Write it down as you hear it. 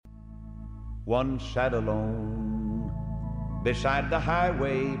One sat alone beside the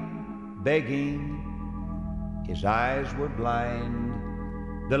highway, begging. His eyes were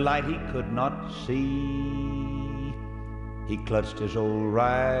blind, the light he could not see. He clutched his old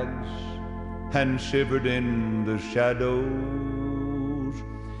rags and shivered in the shadows.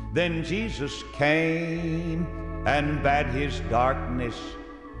 Then Jesus came and bade his darkness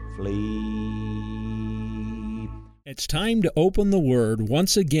flee. It's time to open the Word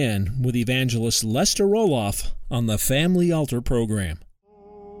once again with Evangelist Lester Roloff on the Family Altar program.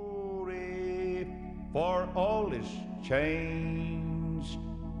 Glory, for all is changed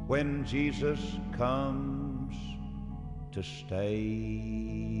when Jesus comes to stay.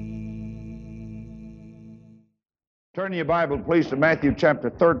 Turn your Bible, please, to Matthew chapter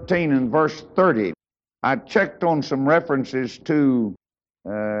 13 and verse 30. I checked on some references to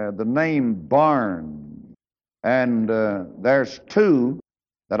the name barn, and there's two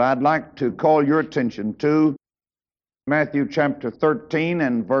that I'd like to call your attention to. Matthew chapter 13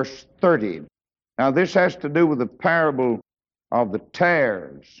 and verse 30. Now, this has to do with the parable of the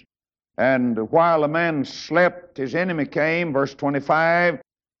tares. And while a man slept, his enemy came, verse 25,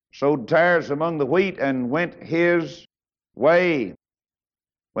 sowed tares among the wheat and went his way.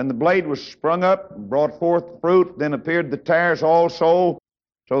 When the blade was sprung up and brought forth fruit, then appeared the tares also.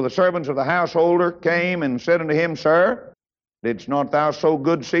 So the servants of the householder came and said unto him, Sir, didst not thou sow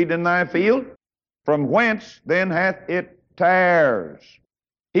good seed in thy field? From whence then hath it tares?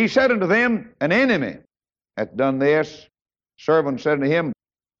 He said unto them, An enemy hath done this. Servant said unto him,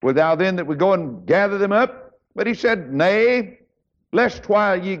 Wilt thou then that we go and gather them up? But he said, Nay, lest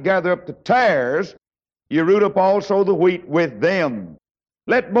while ye gather up the tares, ye root up also the wheat with them.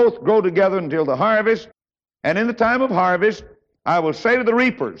 Let both grow together until the harvest. And in the time of harvest I will say to the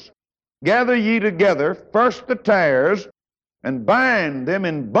reapers, Gather ye together first the tares, and bind them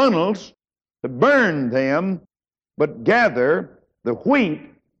in bundles to burn them, but gather the wheat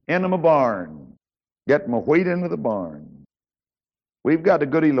into my barn. Get my wheat into the barn. We've got a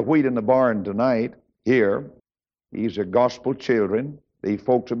good deal of wheat in the barn tonight here. These are gospel children. These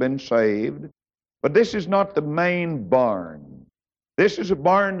folks have been saved. But this is not the main barn. This is a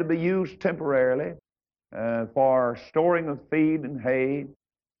barn to be used temporarily for storing of feed and hay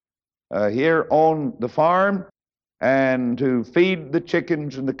here on the farm, and to feed the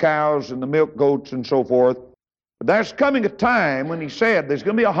chickens and the cows and the milk goats and so forth. But there's coming a time when he said there's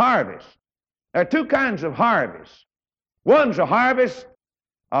going to be a harvest. There are two kinds of harvests. One's a harvest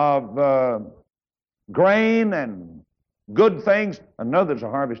of grain and good things. Another's a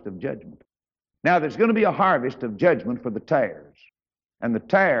harvest of judgment. Now, there's going to be a harvest of judgment for the tares, and the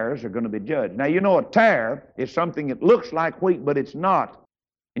tares are going to be judged. Now, you know, a tare is something that looks like wheat, but it's not.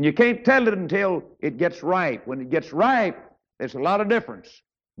 And you can't tell it until it gets ripe. When it gets ripe, there's a lot of difference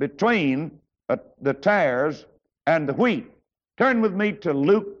between the tares and the wheat. Turn with me to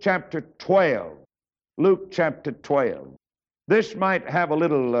Luke chapter 12. Luke chapter 12. This might have a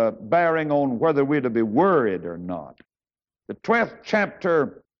little bearing on whether we're to be worried or not. The 12th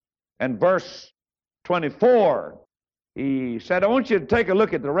chapter and verse 24, he said, I want you to take a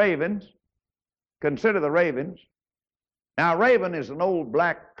look at the ravens. Consider the ravens. Now, a raven is an old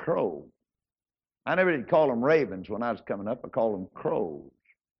black crow. I never did call them ravens when I was coming up. I called them crows.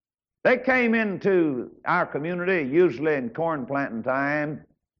 They came into our community, usually in corn planting time,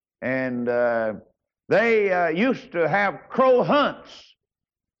 and they used to have crow hunts.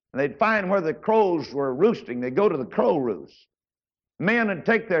 And they'd find where the crows were roosting. They'd go to the crow roost. Men would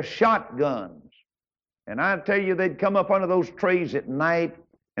take their shotguns, and I tell you, they'd come up under those trees at night,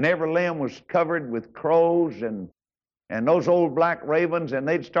 and every limb was covered with crows and those old black ravens, and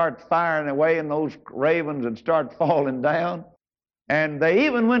they'd start firing away, and those ravens would start falling down. And they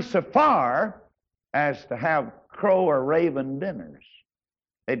even went so far as to have crow or raven dinners.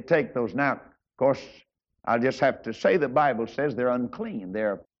 They'd take those. Now, of course, I'll just have to say the Bible says they're unclean.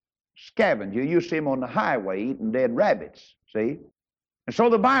 They're scavengers. You see them on the highway eating dead rabbits, see? And so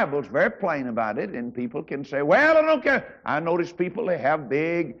the Bible's very plain about it, and people can say, well, I don't care. I notice people, they have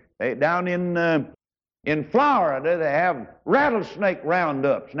down in Florida, they have rattlesnake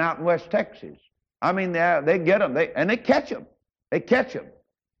roundups, and out in West Texas. I mean, they get them, and they catch them. They catch them.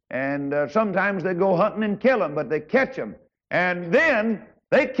 And sometimes they go hunting and kill them, but they catch them. And then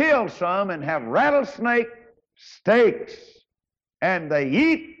they kill some and have rattlesnake steaks, and they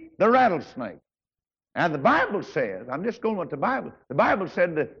eat the rattlesnake. And the Bible says, I'm just going with the Bible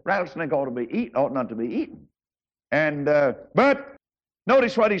said the rattlesnake ought not to be eaten. And but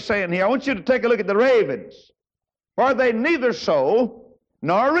notice what he's saying here. I want you to take a look at the ravens. For they neither sow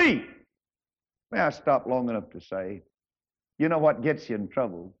nor reap. May I stop long enough to say, you know what gets you in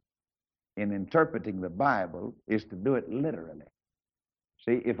trouble? in interpreting the Bible is to do it literally.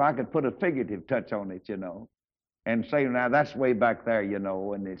 See, if I could put a figurative touch on it, and say, now that's way back there,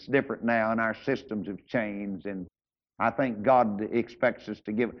 and it's different now, and our systems have changed, and I think God expects us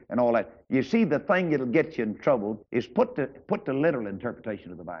to give, and all that. You see, the thing that'll get you in trouble is put the literal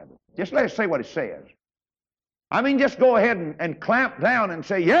interpretation of the Bible. Just let us say what it says. I mean, just go ahead and clamp down and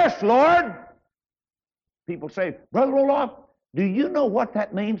say, yes, Lord. People say, Brother Roloff, do you know what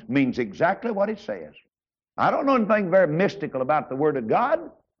that means? Means exactly what it says. I don't know anything very mystical about the Word of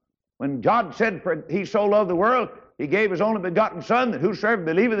God. When God said, for He so loved the world, He gave His only begotten Son, that whosoever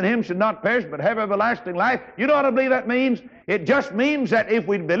believeth in Him should not perish, but have everlasting life. You know what I believe that means? It just means that if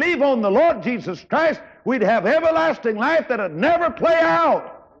we believe on the Lord Jesus Christ, we'd have everlasting life that would never play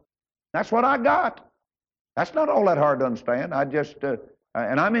out. That's what I got. That's not all that hard to understand.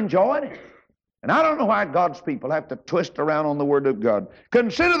 And I'm enjoying it. And I don't know why God's people have to twist around on the Word of God.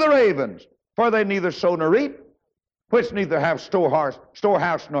 Consider the ravens, for they neither sow nor reap, which neither have storehouse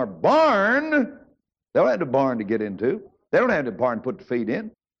nor barn. They don't have a barn to get into. They don't have a barn to put the feed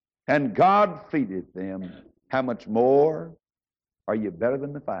in. And God feedeth them. How much more are you better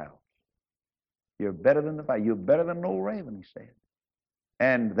than the fowls? You're better than the fowls. You're better than an old raven, he said.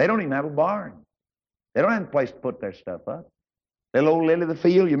 And they don't even have a barn. They don't have a place to put their stuff up. Little old lily of the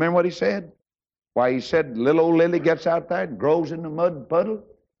field, you remember what he said? Why, he said, little old lily gets out there and grows in the mud puddle,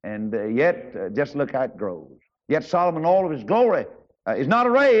 and yet, just look how it grows. Yet Solomon, all of his glory, is not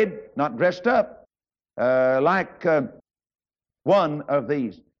arrayed, not dressed up, like one of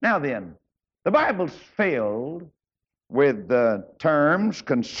these. Now then, the Bible's filled with terms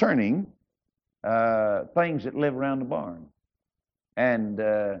concerning things that live around the barn. And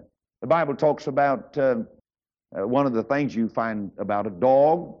the Bible talks about one of the things you find about a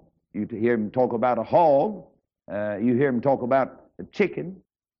dog. You hear him talk about a hog. You hear him talk about a chicken.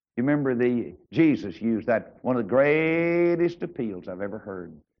 You remember Jesus used that. One of the greatest appeals I've ever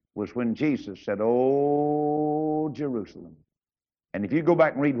heard was when Jesus said, "Oh, Jerusalem." And if you go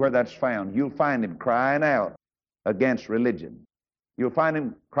back and read where that's found, you'll find him crying out against religion. You'll find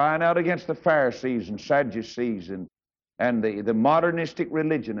him crying out against the Pharisees and Sadducees and the modernistic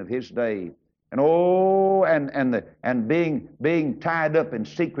religion of his day. And being tied up in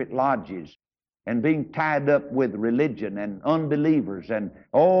secret lodges and being tied up with religion and unbelievers, and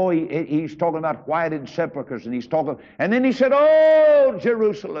he's talking about whited sepulchres, and then he said, "Oh,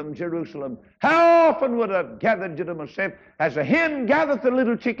 Jerusalem, Jerusalem, how often would I have gathered you to myself as a hen gathereth the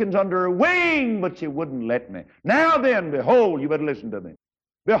little chickens under her wing, but you wouldn't let me. Now then, behold," you better listen to me,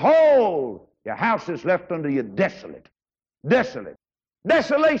 "behold, your house is left unto you desolate, desolate.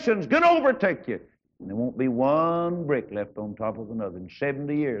 Desolation's going to overtake you. And there won't be one brick left on top of another." In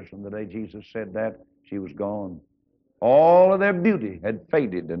 70 years from the day Jesus said that, she was gone. All of their beauty had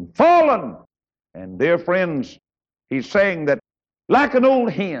faded and fallen. And dear friends, he's saying that like an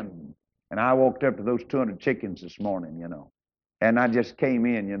old hen. And I walked up to those 200 chickens this morning, and I just came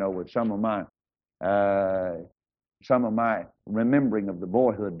in, with some of my remembering of the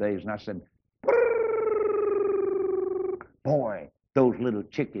boyhood days, and I said, "Boy, those little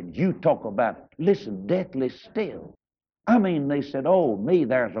chickens, you talk about, listen, deathly still." I mean, they said, "Oh, me,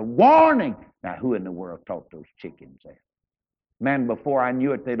 there's a warning." Now, who in the world taught those chickens that? Man, before I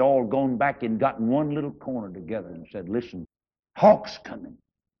knew it, they'd all gone back and gotten one little corner together and said, "Listen, hawk's coming."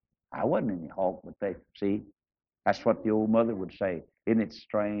 I wasn't any hawk, but that's what the old mother would say. Isn't it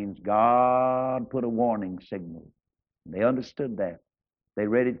strange? God put a warning signal. They understood that. They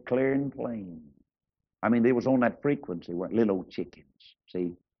read it clear and plain. I mean, they was on that frequency, weren't little old chickens,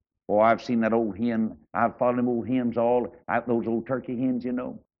 see? Oh, I've seen that old hen. I've followed them old hens those old turkey hens,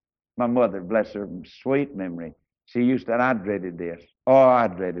 My mother, bless her sweet memory, she used to, and I dreaded this. Oh, I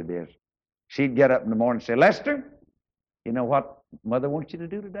dreaded this. She'd get up in the morning and say, "Lester, you know what Mother wants you to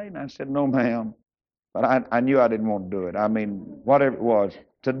do today?" And I said, "No, ma'am." But I knew I didn't want to do it. I mean, whatever it was.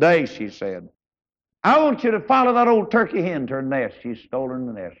 "Today," she said, "I want you to follow that old turkey hen to her nest. She's stolen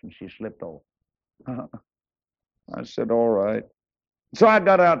the nest and she slipped off." I said, "All right." So I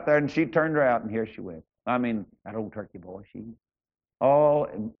got out there, and she turned her out, and here she went. I mean, that old turkey boy,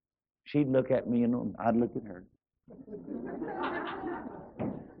 and she'd look at me, and I'd look at her.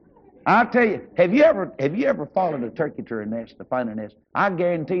 I'll tell you, have you ever followed a turkey to her nest, to find her nest? I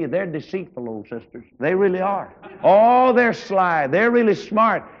guarantee you, they're deceitful, old sisters. They really are. Oh, they're sly. They're really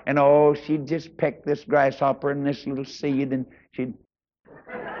smart. And she'd just peck this grasshopper and this little seed, and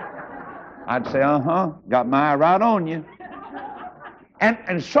I'd say, got my eye right on you.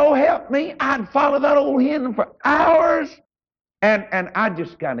 And so help me, I'd follow that old hen for hours. And I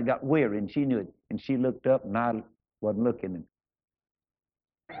just kind of got weary, and she knew it. And she looked up, and I wasn't looking.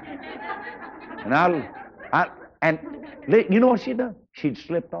 And you know what she'd done? She'd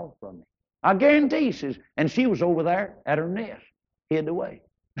slipped off from me. I guarantee you, says, and she was over there at her nest, hid away.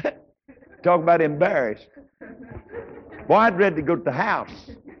 Talk about embarrassed. Boy, I'd ready to go to the house.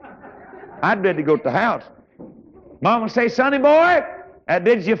 Mama say, Sonny boy,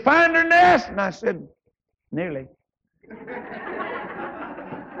 did you find her nest? And I said, nearly.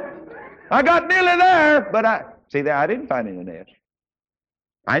 I got nearly there, but I didn't find any nest.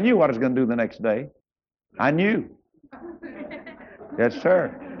 I knew what I was going to do the next day. I knew. Yes,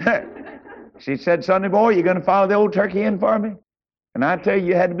 sir. She said, Sonny boy, you going to follow the old turkey in for me? And I tell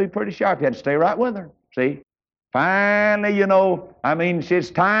you had to be pretty sharp. You had to stay right with her. See? Finally, it's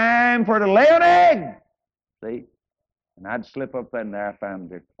time for her to lay an egg. See? And I'd slip up in there. I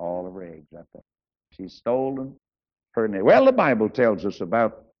found all of her eggs out there. She's stolen her nest. Well, the Bible tells us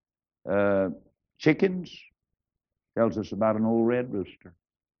about chickens. Tells us about an old red rooster.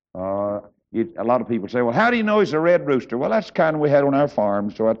 A lot of people say, well, how do you know he's a red rooster? Well, that's the kind we had on our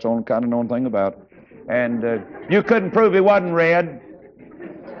farm, so that's the only kind of known thing about it. And you couldn't prove he wasn't red.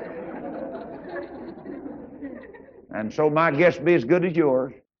 And so my guess would be as good as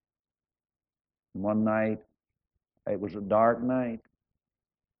yours. One night, it was a dark night.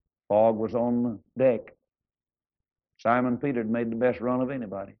 Fog was on the deck. Simon Peter had made the best run of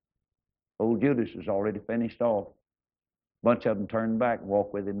anybody. Old Judas has already finished off. A bunch of them turned back and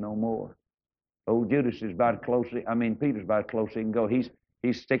walked with him no more. Old Judas is about as close. Peter's about as close as he can go. He's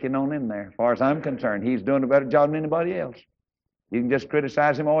sticking on in there. As far as I'm concerned, he's doing a better job than anybody else. You can just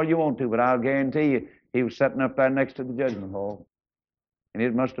criticize him all you want to, but I'll guarantee you he was sitting up there next to the judgment hall. And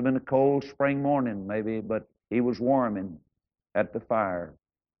it must have been a cold spring morning, maybe, but he was warming at the fire.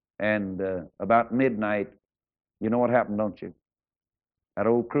 And about midnight, you know what happened, don't you? That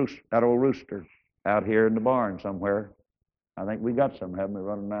old rooster out here in the barn somewhere. I think we got some, haven't we,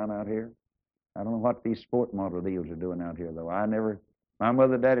 running around out here? I don't know what these sport model deals are doing out here, though. My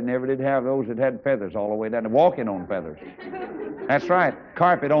mother and daddy never did have those that had feathers all the way down, walking on feathers. That's right,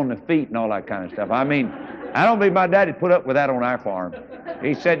 carpet on the feet and all that kind of stuff. I don't believe my daddy put up with that on our farm.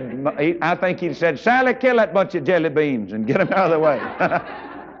 He said, I think he said, Sally, kill that bunch of jelly beans and get them out of the way.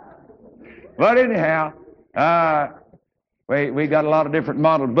 But anyhow, we got a lot of different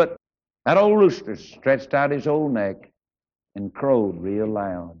models, but that old rooster stretched out his old neck and crowed real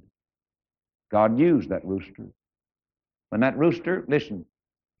loud. God used that rooster. When that rooster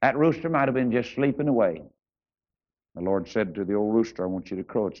might have been just sleeping away. The Lord said to the old rooster, I want you to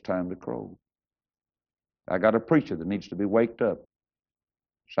crow. It's time to crow. I got a preacher that needs to be waked up.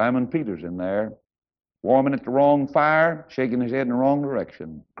 Simon Peter's in there, warming at the wrong fire, shaking his head in the wrong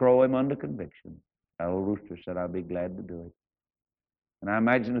direction. Crow him under conviction. That old rooster said, I'll be glad to do it. And I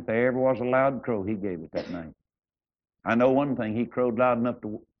imagine if there ever was a loud crow, he gave it that night. I know one thing, he crowed loud enough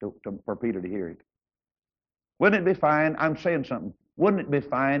for Peter to hear it. Wouldn't it be fine? I'm saying something. Wouldn't it be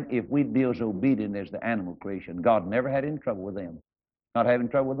fine if we'd be as obedient as the animal creation? God never had any trouble with them. Not having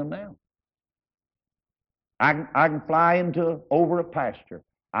trouble with them now. I can fly over a pasture.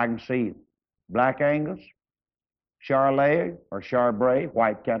 I can see black Angus, Charolais or Charbray,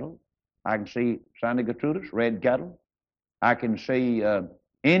 white cattle. I can see Santa Gertrudis, red cattle. I can see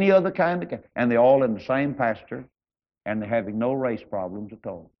any other kind of cattle. And they're all in the same pasture, and they're having no race problems at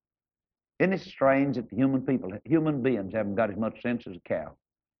all. Isn't it strange that human beings haven't got as much sense as a cow?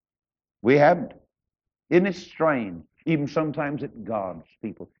 We haven't. Isn't it strange? Even sometimes at God's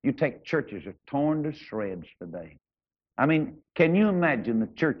people. You take churches that are torn to shreds today. Can you imagine the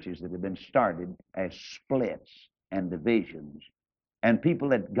churches that have been started as splits and divisions, and people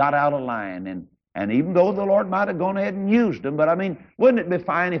that got out of line, and even though the Lord might have gone ahead and used them, but wouldn't it be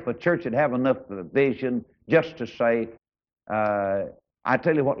fine if a church would have enough vision just to say, I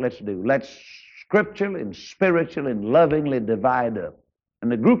tell you what, let's do. Let's scripturally and spiritually and lovingly divide up.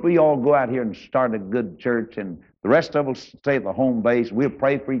 And the group of you all go out here and start a good church, and the rest of us stay at the home base. We'll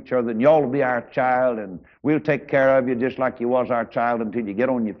pray for each other, and y'all will be our child, and we'll take care of you just like you was our child until you get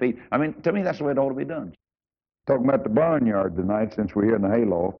on your feet. To me, that's the way it ought to be done. Talking about the barnyard tonight, since we're here in the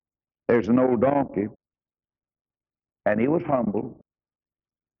hayloft, there's an old donkey, and he was humble.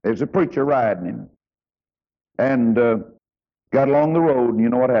 There's a preacher riding him, and got along the road, and you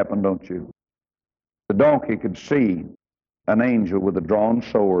know what happened, don't you? The donkey could see an angel with a drawn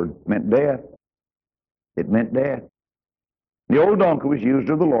sword. It meant death. It meant death. The old donkey was used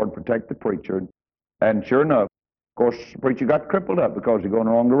of the Lord to protect the preacher, and sure enough, of course, the preacher got crippled up because he was going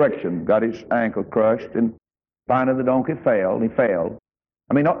the wrong direction, got his ankle crushed, and finally the donkey failed. He failed.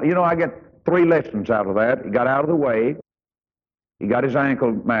 I get 3 lessons out of that. He got out of the way, he got his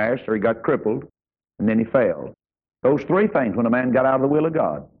ankle mashed, or he got crippled, and then he failed. Those three things when a man got out of the will of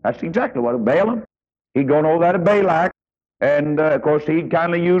God. That's exactly what Balaam. He'd gone over that to Balak, and of course he'd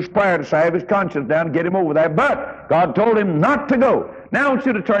kindly used prayer to salve his conscience down and get him over that. But God told him not to go. Now I want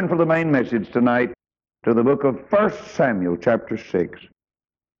you to turn for the main message tonight to the book of 1 Samuel chapter 6.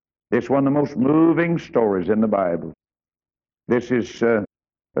 It's one of the most moving stories in the Bible. This is a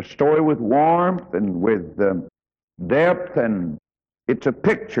story with warmth and with depth, and it's a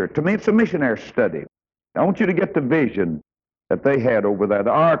picture. To me, it's a missionary study. I want you to get the vision that they had over there.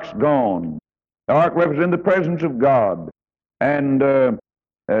 The ark's gone. The ark represented the presence of God. And the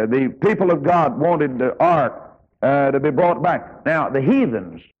people of God wanted the ark to be brought back. Now, the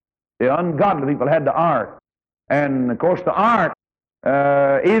heathens, the ungodly people, had the ark. And, of course, the ark,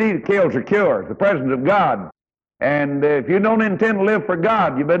 it either kills or cures, the presence of God. And if you don't intend to live for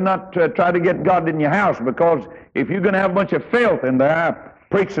God, you better not try to get God in your house, because if you're going to have a bunch of filth in there, I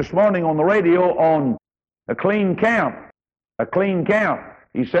preached this morning on the radio on a clean camp. A clean camp.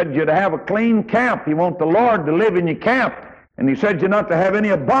 He said you're to have a clean camp. You want the Lord to live in your camp. And he said you're not to have any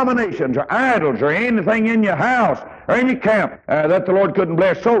abominations or idols or anything in your house or in your camp that the Lord couldn't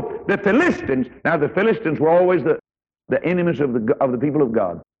bless. So the Philistines, now the Philistines were always the enemies of the people of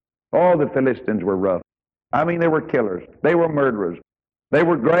God. All the Philistines were rough. I mean, they were killers. They were murderers. They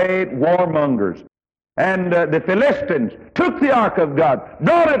were great warmongers. And the Philistines took the ark of God,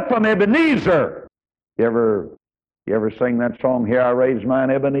 brought it from Ebenezer. You ever sing that song, Here I Raise Mine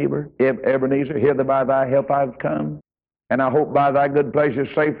Ebenezer? Ebenezer, hither by thy help I've come, and I hope by thy good pleasure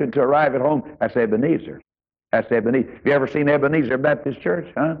safely to arrive at home. That's Ebenezer. That's Ebenezer. Have you ever seen Ebenezer Baptist Church,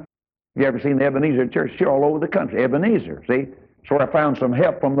 huh? Have you ever seen the Ebenezer Church? Sure, all over the country. Ebenezer, see? So I found some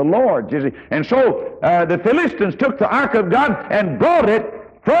help from the Lord, you see. And so the Philistines took the ark of God and brought it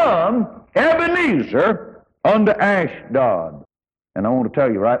from Ebenezer unto Ashdod. And I want to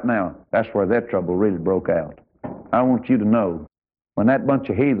tell you right now, that's where that trouble really broke out. I want you to know, when that bunch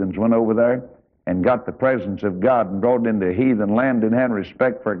of heathens went over there and got the presence of God and brought it into a heathen land and had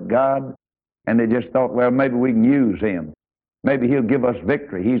respect for God, and they just thought, well, maybe we can use him. Maybe he'll give us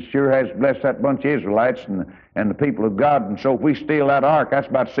victory. He sure has blessed that bunch of Israelites and the people of God. And so if we steal that ark, that's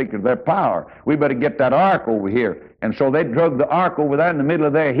about the secret of their power. We better get that ark over here. And so they drug the ark over there in the middle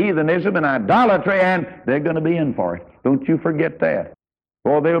of their heathenism and idolatry, and they're going to be in for it. Don't you forget that.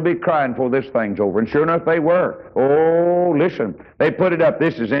 Oh, they'll be crying for this thing's over. And sure enough, they were. Oh, listen. They put it up.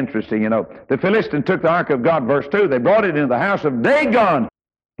 This is interesting, you know. The Philistines took the ark of God, verse 2. They brought it into the house of Dagon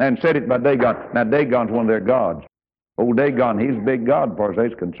and set it by Dagon. Now, Dagon's one of their gods. Old Dagon, he's a big god as far as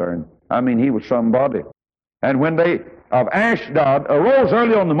they're concerned. I mean, he was somebody. And when they of Ashdod arose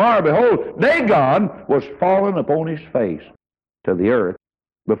early on the morrow, behold, Dagon was fallen upon his face to the earth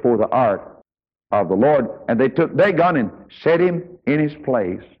before the ark of the Lord. And they took Dagon and set him in his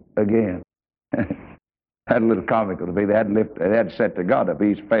place again. Had a little comical to be. They had to set the God up.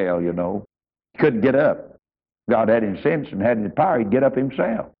 He's fell, you know. Couldn't get up. God had him sense and had his power. He'd get up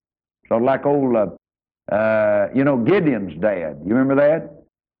himself. So like old Gideon's dad. You remember that?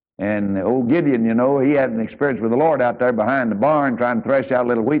 And old Gideon, you know, he had an experience with the Lord out there behind the barn trying to thresh out a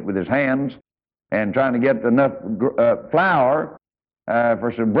little wheat with his hands and trying to get enough flour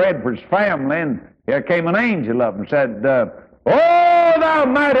for some bread for his family. And there came an angel up and said, "Oh, thou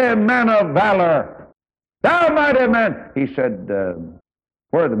mighty man of valor, thou mighty man." He said,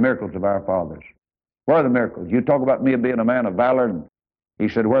 "Where are the miracles of our fathers? Where are the miracles? You talk about me being a man of valor." And he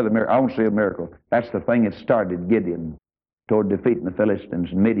said, "Where are the miracles? I want to see a miracle." That's the thing that started Gideon toward defeating the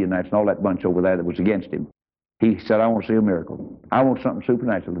Philistines and Midianites and all that bunch over there that was against him. He said, "I want to see a miracle. I want something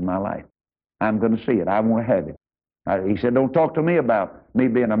supernatural in my life. I'm going to see it. I want to have it." He said, "Don't talk to me about me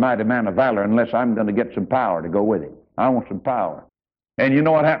being a mighty man of valor unless I'm going to get some power to go with it. I want some power." And you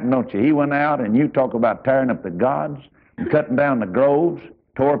know what happened, don't you? He went out, and you talk about tearing up the gods and cutting down the groves,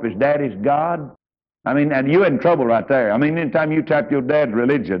 tore up his daddy's God. I mean, and you're in trouble right there. I mean, anytime you tap your dad's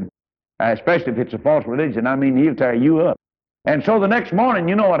religion, especially if it's a false religion, I mean, he'll tear you up. And so the next morning,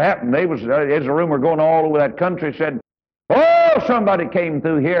 you know what happened? There's a rumor going all over that country, said, "Oh, somebody came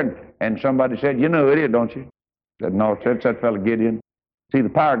through here," and somebody said, "You know who it is, don't you?" Said, "No, it's that fellow Gideon." See, the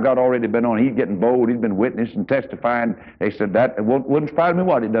power of God already been on. He's getting bold. He's been witnessing, testifying. They said, "That wouldn't surprise me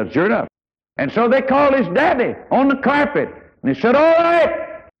what he does." Sure enough. And so they called his daddy on the carpet, and he said, "All right,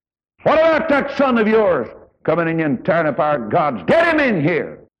 what about that son of yours coming in here and tearing up our gods? Get him in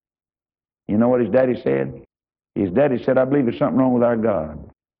here." You know what his daddy said? His daddy said, "I believe there's something wrong with our God.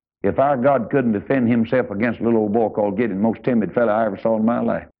 If our God couldn't defend himself against a little old boy called Gideon, most timid fellow I ever saw in my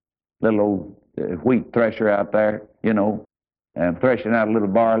life, little old wheat thresher out there, you know, threshing out a little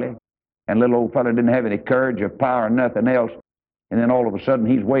barley, and little old fellow didn't have any courage or power or nothing else. And then all of a sudden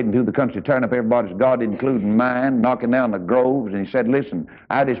he's wading through the country, tearing up everybody's God, including mine, knocking down the groves. And he said, listen,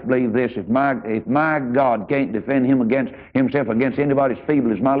 I just believe this. If my God can't defend himself against anybody's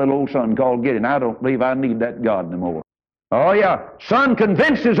feeble as my little old son called Gideon, I don't believe I need that God anymore. Oh yeah, son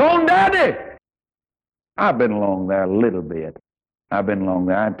convinced his own daddy. I've been along there a little bit. I've been along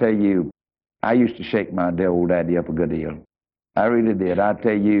there. I tell you, I used to shake my old daddy up a good deal. I really did. I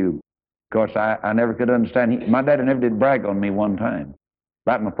tell you, of course, I never could understand. My daddy never did brag on me one time.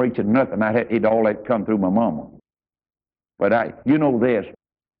 About my preaching, nothing. He'd all that come through my mama. But you know this,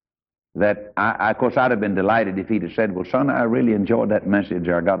 that of course, I'd have been delighted if he'd have said, well, son, I really enjoyed that message,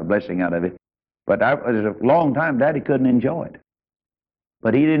 or I got a blessing out of it. But it was a long time Daddy couldn't enjoy it.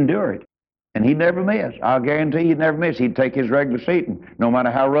 But he'd endure it. And he'd never miss. I'll guarantee he'd never miss. He'd take his regular seat, and no matter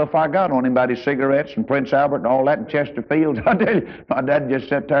how rough I got on him about his cigarettes and Prince Albert and all that and Chesterfields, I tell you, my dad just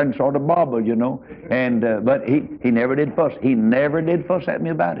sat there and sort of bobbled, you know. And but he never did fuss. He never did fuss at me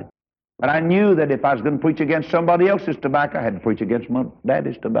about it. But I knew that if I was going to preach against somebody else's tobacco, I had to preach against my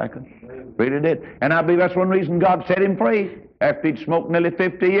daddy's tobacco. Really did. And I believe that's one reason God set him free. After he'd smoked nearly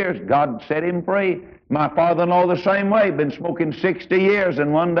 50 years, God set him free. My father-in-law the same way, been smoking 60 years,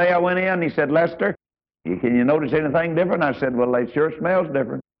 and one day I went in and he said, Lester, can you notice anything different? I said, well, it sure smells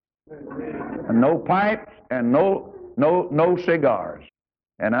different. And no pipes and no cigars.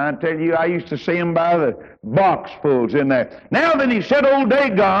 And I tell you, I used to see him by the boxfuls in there. Now then, he said, old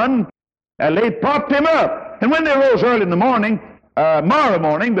Dagon, and they propped him up. And when they rose early in the morning, morrow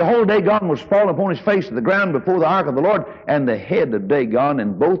morning, behold, Dagon was fallen upon his face to the ground before the ark of the Lord, and the head of Dagon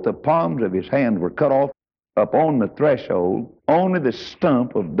and both the palms of his hand were cut off upon the threshold. Only the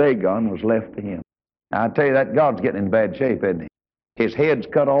stump of Dagon was left to him. Now, I tell you, that God's getting in bad shape, isn't he? His head's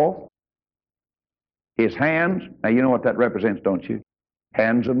cut off. His hands, now you know what that represents, don't you?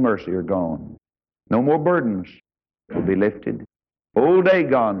 Hands of mercy are gone. No more burdens will be lifted. Old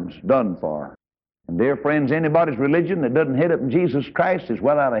Dagon's done for. And dear friends, anybody's religion that doesn't head up in Jesus Christ is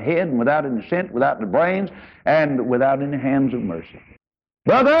without a head and without any scent, without any brains, and without any hands of mercy.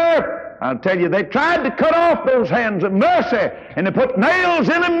 Brother, I'll tell you, they tried to cut off those hands of mercy, and they put nails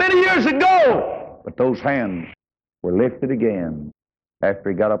in them many years ago. But those hands were lifted again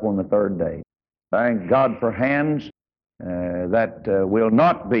after he got up on the third day. Thank God for hands that will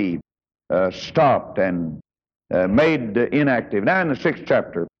not be stopped and made inactive. Now in the 6th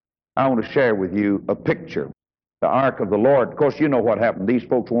chapter, I want to share with you a picture. The ark of the Lord. Of course, you know what happened. These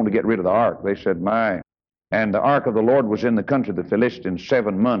folks wanted to get rid of the ark. They said, my. And the ark of the Lord was in the country of the Philistines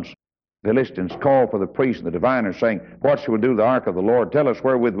 7 months. The Philistines called for the priests and the diviners, saying, what shall we do to the ark of the Lord? Tell us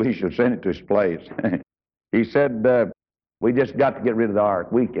wherewith we shall send it to its place. He said, we just got to get rid of the ark.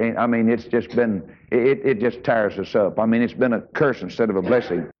 We can't, I mean, it's just been, it just tires us up. I mean, it's been a curse instead of a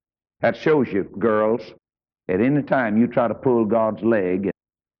blessing. That shows you, girls, at any time you try to pull God's leg,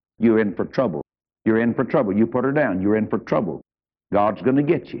 you're in for trouble. You're in for trouble. You put her down, you're in for trouble. God's going to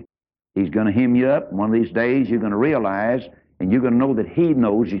get you. He's going to hem you up. One of these days you're going to realize, and you're going to know that he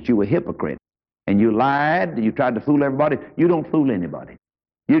knows that you're a hypocrite. And you lied, and you tried to fool everybody. You don't fool anybody.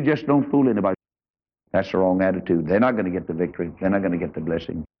 You just don't fool anybody. That's the wrong attitude. They're not going to get the victory. They're not going to get the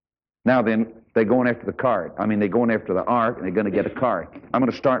blessing. Now then, they're going after the cart. I mean, they're going after the ark, and they're going to get a cart. I'm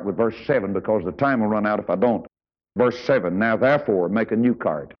going to start with verse 7 because the time will run out if I don't. Verse 7, now therefore make a new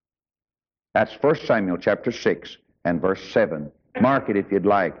cart. That's 1 Samuel chapter 6 and verse 7. Mark it if you'd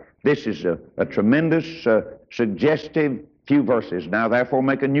like. This is a tremendous, suggestive few verses. Now therefore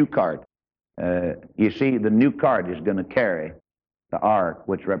make a new cart. You see, the new cart is going to carry the ark,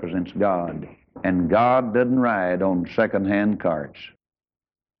 which represents God. And God doesn't ride on second-hand carts.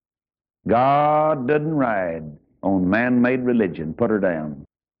 God doesn't ride on man-made religion. Put her down.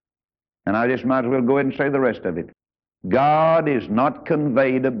 And I just might as well go ahead and say the rest of it. God is not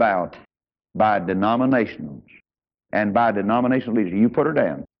conveyed about by denominationals and by denominational leaders. You put her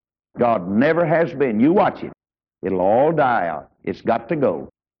down. God never has been. You watch it. It'll all die out. It's got to go.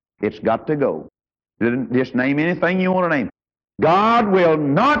 It's got to go. Just name anything you want to name. God will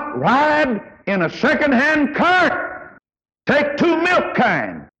not ride in a second-hand cart. Take 2 milk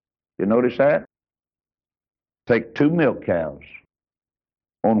kine. You notice that? Take 2 milk cows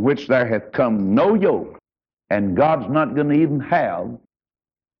on which there hath come no yoke, and God's not going to even have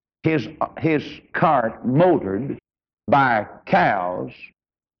his cart motored by cows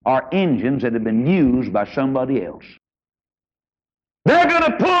or engines that have been used by somebody else. They're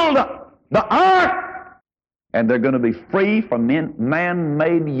going to pull the ark, and they're going to be free from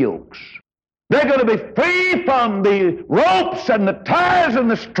man-made yokes. They're going to be free from the ropes and the ties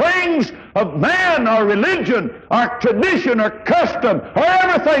and the strings of man or religion or tradition or custom or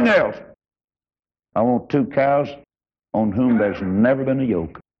everything else. I want 2 cows on whom there's never been a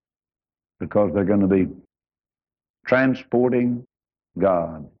yoke, because they're going to be transporting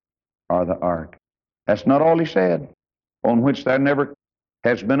God or the ark. That's not all he said. On which there never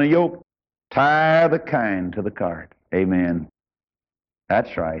has been a yoke, tie the kine to the cart. Amen.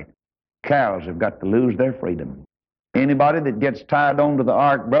 That's right. Cows have got to lose their freedom. Anybody that gets tied on to the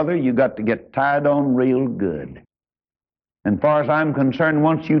ark, brother, you got to get tied on real good. And far as I'm concerned,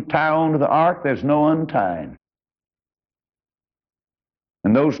 once you tie on to the ark, there's no untying.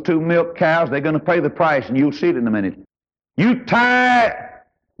 And those two milk cows, they're going to pay the price, and you'll see it in a minute. You tie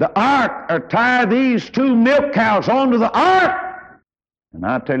the ark, or tie these two milk cows onto the ark, and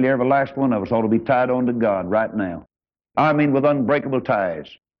I tell you, every last one of us ought to be tied on to God right now. I mean, with unbreakable ties.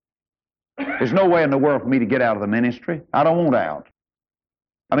 There's no way in the world for me to get out of the ministry. I don't want out.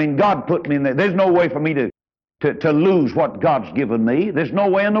 I mean, God put me in there. There's no way for me to lose what God's given me. There's no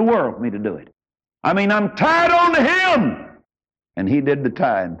way in the world for me to do it. I mean, I'm tied on to Him. And He did the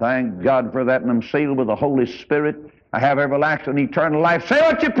tying. Thank God for that, and I'm sealed with the Holy Spirit. I have everlasting eternal life. Say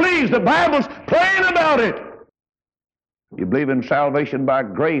what you please. The Bible's plain about it. If you believe in salvation by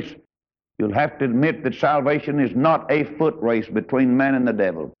grace, you'll have to admit that salvation is not a foot race between man and the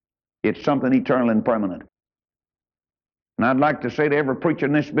devil. It's something eternal and permanent. And I'd like to say to every preacher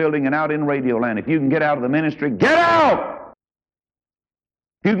in this building and out in radio land, if you can get out of the ministry, get out!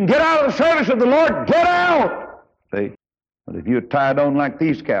 If you can get out of the service of the Lord, get out! See? But if you're tied on like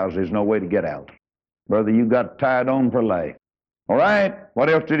these cows, there's no way to get out. Brother, you got tied on for life. All right? What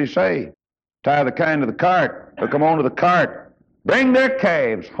else did he say? Tie the kine to the cart. Hook them onto the cart. Bring their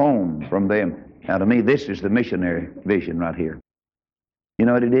calves home from them. Now, to me, this is the missionary vision right here. You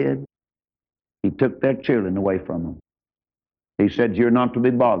know what he did? He took their children away from them. He said, you're not to be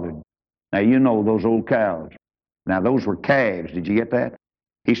bothered. Now, you know those old cows. Now, those were calves. Did you get that?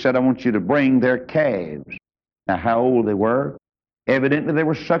 He said, I want you to bring their calves. Now, how old they were? Evidently, they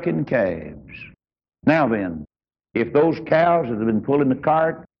were sucking calves. Now then, if those cows that had been pulling the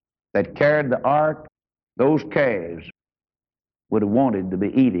cart that carried the ark, those calves would have wanted to be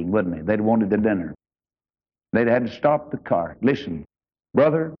eating, wouldn't they? They'd wanted their dinner. They'd had to stop the cart. Listen,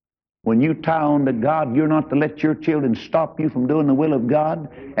 brother, when you tie on to God, you're not to let your children stop you from doing the will of God.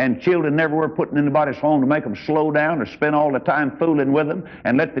 And children never were put in anybody's home to make them slow down or spend all the time fooling with them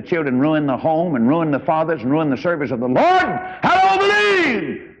and let the children ruin the home and ruin the fathers and ruin the service of the Lord. I don't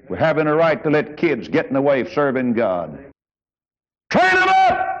believe we're having a right to let kids get in the way of serving God. Train them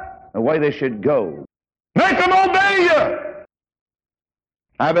up the way they should go. Make them obey you.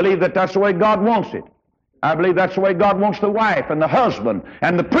 I believe that that's the way God wants it. I believe that's the way God wants the wife and the husband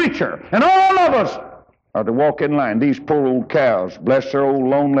and the preacher and all of us are to walk in line. These poor old cows, bless their old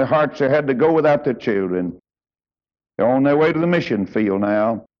lonely hearts, they had to go without their children. They're on their way to the mission field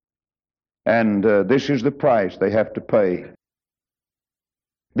now, and this is the price they have to pay.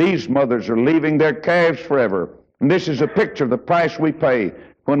 These mothers are leaving their calves forever, and this is a picture of the price we pay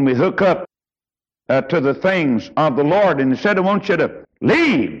when we hook up to the things of the Lord. And He said, I want you to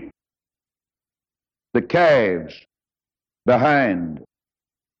leave the calves behind.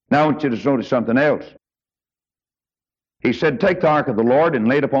 Now I want you to notice something else. He said, take the ark of the Lord and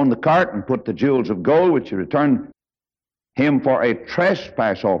lay it upon the cart and put the jewels of gold which you return him for a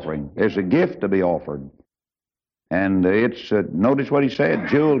trespass offering. There's a gift to be offered. And it's, notice what he said,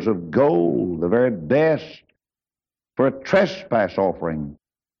 jewels of gold, the very best, for a trespass offering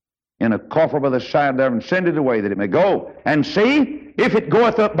in a coffer by the side there, and send it away that it may go. And see, if it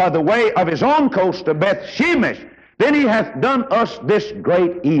goeth up by the way of his own coast to Beth Shemesh, then he hath done us this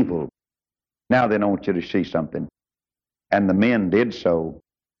great evil. Now then, I want you to see something. And the men did so,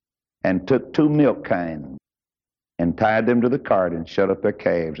 and took 2 milk kine, and tied them to the cart, and shut up their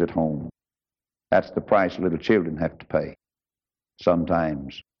calves at home. That's the price little children have to pay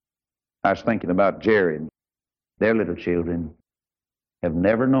sometimes. I was thinking about Jared. Their little children have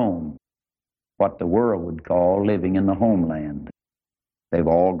never known what the world would call living in the homeland. They've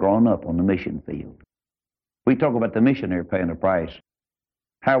all grown up on the mission field. We talk about the missionary paying a price.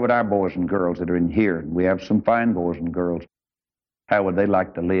 How would our boys and girls that are in here, and we have some fine boys and girls, how would they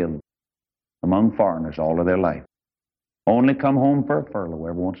like to live among foreigners all of their life? Only come home for a furlough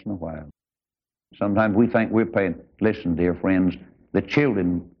every once in a while. Sometimes we think we're paying. Listen, dear friends, the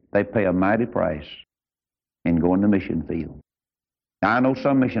children, they pay a mighty price in going to the mission field. Now, I know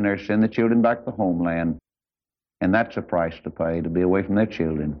some missionaries send the children back to the homeland, and that's a price to pay, to be away from their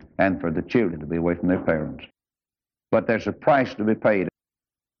children, and for the children to be away from their parents. But there's a price to be paid.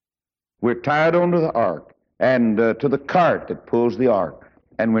 We're tied onto the ark, and to the cart that pulls the ark,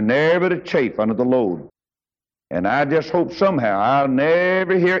 and we're never to chafe under the load. And I just hope somehow I'll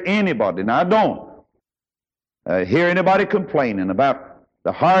never hear anybody, and I don't, hear anybody complaining about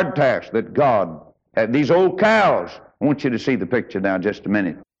the hard task that God had. These old cows, I want you to see the picture now just a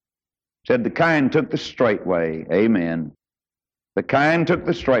minute. Said the kind took the straight way. Amen. The kind took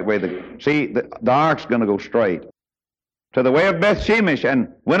the straight way. The ark's going to go straight to the way of Beth Shemesh and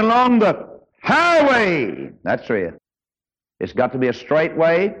went along the highway. That's it. It's got to be a straight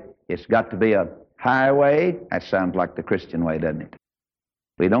way. It's got to be a highway. That sounds like the Christian way, doesn't it?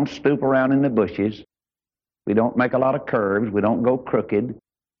 We don't stoop around in the bushes. We don't make a lot of curves. We don't go crooked.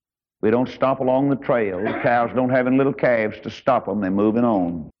 We don't stop along the trail. The cows don't have any little calves to stop them. They're moving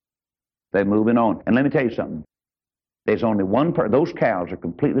on. They're moving on. And let me tell you something. There's only one person. Those cows are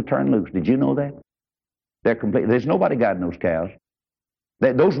completely turned loose. Did you know that? They're complete. There's nobody guiding those cows.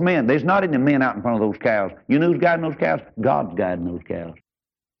 Those men, there's not any men out in front of those cows. You know who's guiding those cows? God's guiding those cows.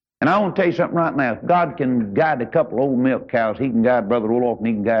 And I want to tell you something right now. If God can guide a couple old milk cows, He can guide Brother Roloff and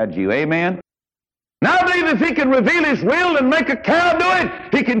He can guide you. Amen? Now I believe if He can reveal His will and make a cow do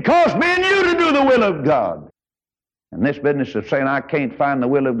it, He can cause me and you to do the will of God. And this business of saying I can't find the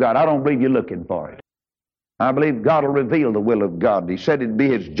will of God, I don't believe you're looking for it. I believe God will reveal the will of God. He said it'd be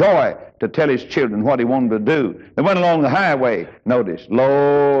His joy to tell His children what He wanted to do. They went along the highway. Notice,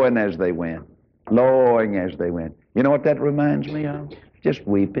 lowing as they went. Lowing as they went. You know what that reminds me of? Just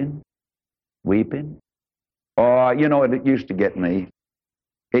weeping. Weeping. Oh, you know, it used to get me.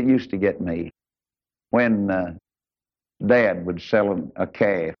 It used to get me. When Dad would sell a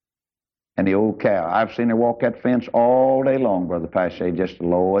calf and the old cow. I've seen her walk that fence all day long, Brother Pache, just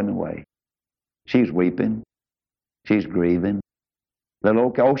lowing away. She's weeping. She's grieving. Little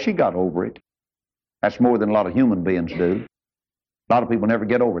old cow, oh, she got over it. That's more than a lot of human beings do. A lot of people never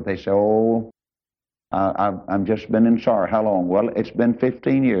get over it. They say, oh, I've just been in sorrow. How long? Well, it's been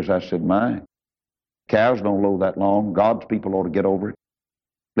 15 years. I said, my, cows don't low that long. God's people ought to get over it.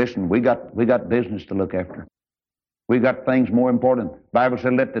 Listen, we got business to look after. We got things more important. The Bible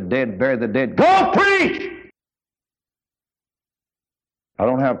said, let the dead bury the dead. Go preach! I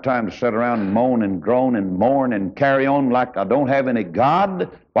don't have time to sit around and moan and groan and mourn and carry on like I don't have any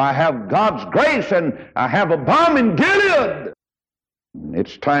God. Why, I have God's grace and I have a balm in Gilead.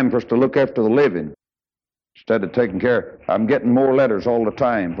 It's time for us to look after the living instead of taking care. I'm getting more letters all the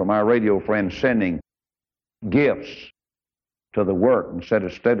time from our radio friends sending gifts to the work instead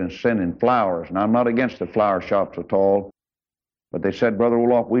of sending flowers. And I'm not against the flower shops at all, but they said, Brother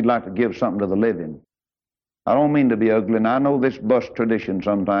Roloff, we'd like to give something to the living. I don't mean to be ugly, and I know this busts tradition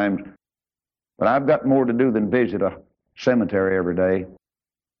sometimes, but I've got more to do than visit a cemetery every day.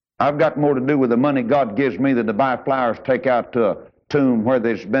 I've got more to do with the money God gives me than to buy flowers, take out to a tomb where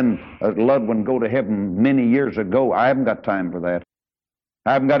there's been a loved one go to heaven many years ago. I haven't got time for that.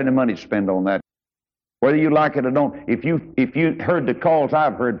 I haven't got any money to spend on that. Whether you like it or don't, if you heard the calls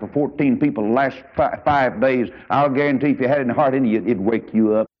I've heard for 14 people the last 5 days, I'll guarantee if you had any heart in you, it'd wake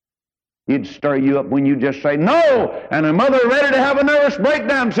you up. It'd stir you up when you just say, no! And a mother ready to have a nervous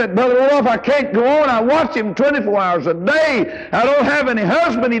breakdown said, Brother Roloff, I can't go on. I watch him 24 hours a day. I don't have any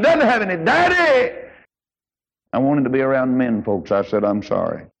husband. He doesn't have any daddy. I wanted to be around men, folks. I said, I'm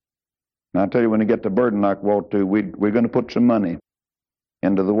sorry. And I tell you, when you get the burden like Walt too, we're going to put some money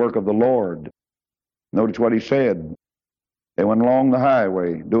into the work of the Lord. Notice what he said. They went along the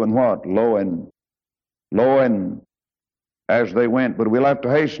highway, doing what? Lowing as they went. But we'll have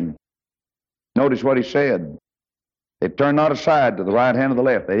to hasten. Notice what he said. They turned not aside to the right hand or the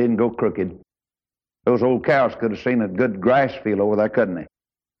left. They didn't go crooked. Those old cows could have seen a good grass field over there, couldn't they?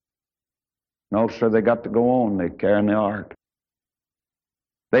 No, sir, they got to go on. They're carrying the ark.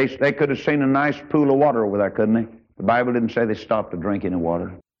 They could have seen a nice pool of water over there, couldn't they? The Bible didn't say they stopped to drink any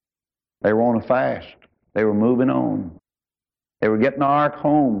water. They were on a fast. They were moving on. They were getting the ark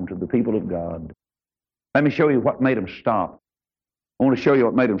home to the people of God. Let me show you what made them stop. I want to show you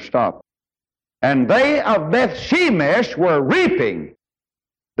what made them stop. And they of Beth Shemesh were reaping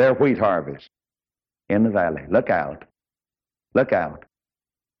their wheat harvest in the valley. Look out. Look out.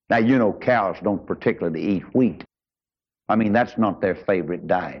 Now, you know cows don't particularly eat wheat. I mean, that's not their favorite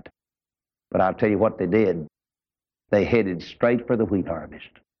diet. But I'll tell you what they did. They headed straight for the wheat harvest.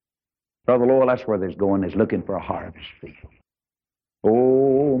 Brother Lowell, that's where they're going, is looking for a harvest field.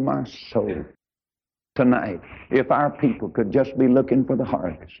 Oh, my soul. Tonight, if our people could just be looking for the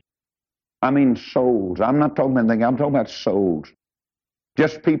harvest. I mean souls. I'm not talking about anything. I'm talking about souls.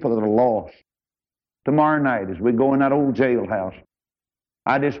 Just people that are lost. Tomorrow night, as we go in that old jailhouse,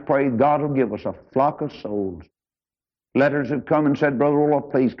 I just pray God will give us a flock of souls. Letters have come and said, Brother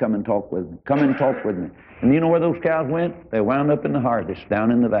Roloff, please come and talk with me. Come and talk with me. And you know where those cows went? They wound up in the harvest, down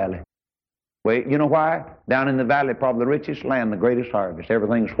in the valley. Wait, you know why? Down in the valley, probably the richest land, the greatest harvest.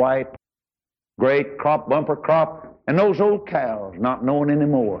 Everything's white. Great crop, bumper crop. And those old cows, not knowing any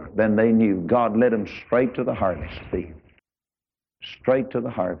more than they knew, God led them straight to the harvest field. Straight to the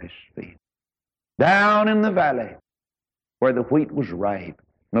harvest field. Down in the valley where the wheat was ripe.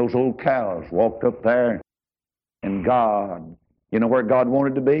 And those old cows walked up there, and God, you know where God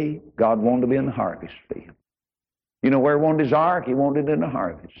wanted to be? God wanted to be in the harvest field. You know where He wanted His ark? He wanted it in the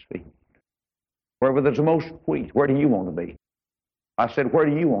harvest field. Where there's the most wheat, where do you want to be? I said, where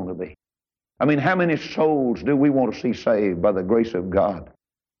do you want to be? I mean, how many souls do we want to see saved by the grace of God?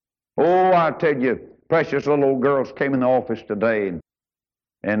 Oh, I tell you, precious little old girls came in the office today,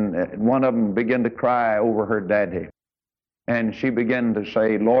 and one of them began to cry over her daddy. And she began to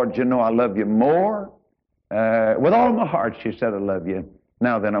say, Lord, you know I love you more. With all my heart, she said, I love you.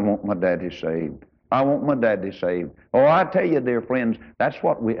 Now then, I want my daddy saved. I want my daddy saved. Oh, I tell you, dear friends, that's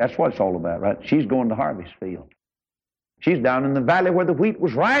what it's all about, right? She's going to harvest field. She's down in the valley where the wheat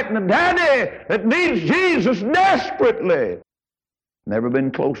was ripe, and the daddy that needs Jesus desperately. Never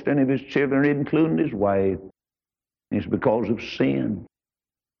been close to any of his children, including his wife. It's because of sin.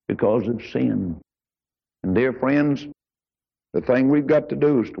 Because of sin. And dear friends, the thing we've got to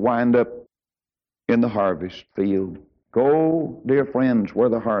do is to wind up in the harvest field. Go, dear friends, where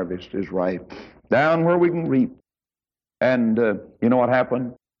the harvest is ripe. Down where we can reap. And you know what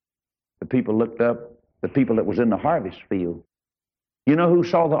happened? The people looked up. The people that was in the harvest field. You know who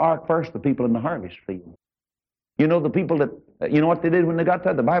saw the ark first? The people in the harvest field. You know the people that, you know what they did when they got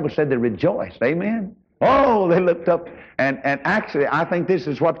there? The Bible said they rejoiced. Amen? Oh, they looked up, and actually, I think this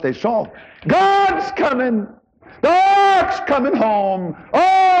is what they saw. God's coming. The ark's coming home.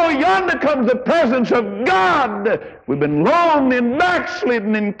 Oh, yonder comes the presence of God. We've been lonely and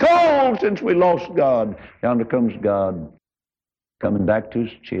backslidden and cold since we lost God. Yonder comes God coming back to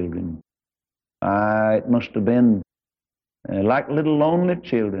His children. It must have been like little lonely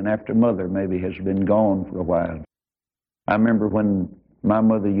children after mother maybe has been gone for a while. I remember when my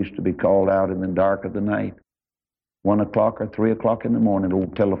mother used to be called out in the dark of the night, 1 o'clock or 3 o'clock in the morning,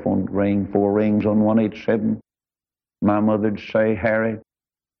 old telephone would ring, 4 rings on 187. My mother'd say, Harry,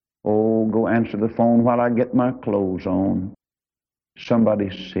 oh, go answer the phone while I get my clothes on.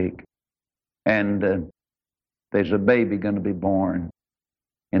 Somebody's sick. And there's a baby going to be born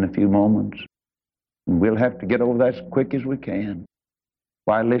in a few moments. And we'll have to get over that as quick as we can.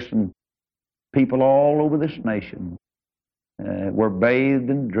 Why, listen, people all over this nation were bathed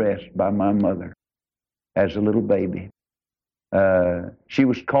and dressed by my mother as a little baby. She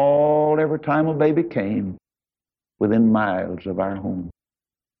was called every time a baby came within miles of our home.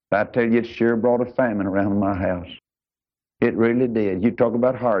 I tell you, it sure brought a famine around my house. It really did. You talk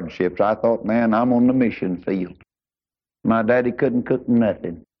about hardships. I thought, man, I'm on the mission field. My daddy couldn't cook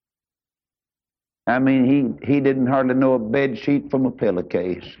nothing. I mean, he didn't hardly know a bed sheet from a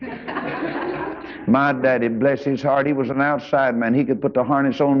pillowcase. My daddy, bless his heart, he was an outside man. He could put the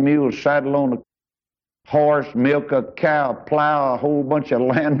harness on mules, saddle on a horse, milk a cow, plow a whole bunch of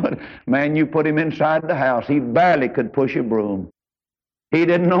land. But, man, you put him inside the house, he barely could push a broom. He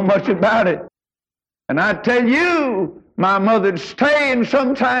didn't know much about it. And I tell you, my mother'd stay, and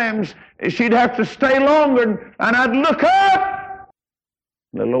sometimes she'd have to stay longer, and I'd look up.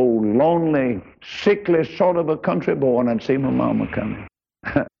 Little old lonely, sickly sort of a country boy, and I'd see my mama coming.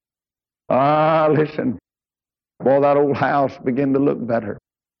 Listen, boy, that old house began to look better.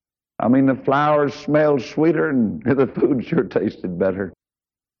 I mean, the flowers smelled sweeter, and the food sure tasted better.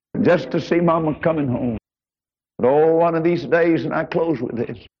 Just to see mama coming home. But oh, one of these days, and I close with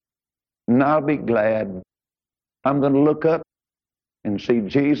this, and I'll be glad, I'm going to look up and see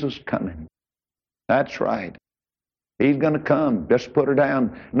Jesus coming. That's right. He's going to come. Just put her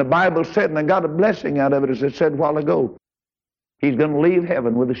down. And the Bible said, and I got a blessing out of it, as it said a while ago, He's going to leave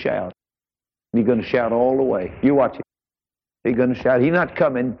heaven with a shout. And He's going to shout all the way. You watch it. He's going to shout. He's not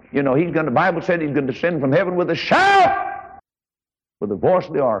coming. You know, the Bible said He's going to descend from heaven with a shout, with the voice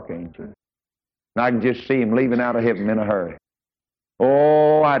of the archangel. And I can just see Him leaving out of heaven in a hurry.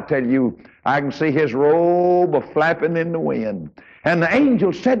 Oh, I tell you, I can see His robe flapping in the wind. And the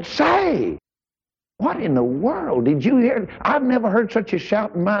angel said, say, what in the world did you hear? I've never heard such a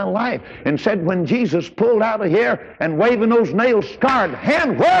shout in my life. And said when Jesus pulled out of here and waving those nail-scarred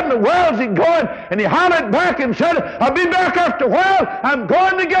hands, where in the world is He going? And he hollered back and said, I'll be back after a while. I'm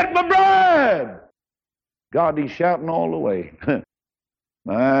going to get my bride. God, He's shouting all the way.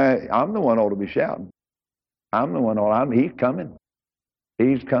 I'm the one ought to be shouting. I'm the one He's coming.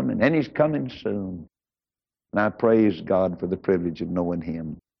 He's coming, and He's coming soon. And I praise God for the privilege of knowing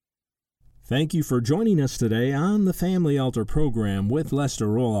Him. Thank you for joining us today on the Family Altar program with Lester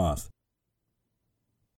Roloff.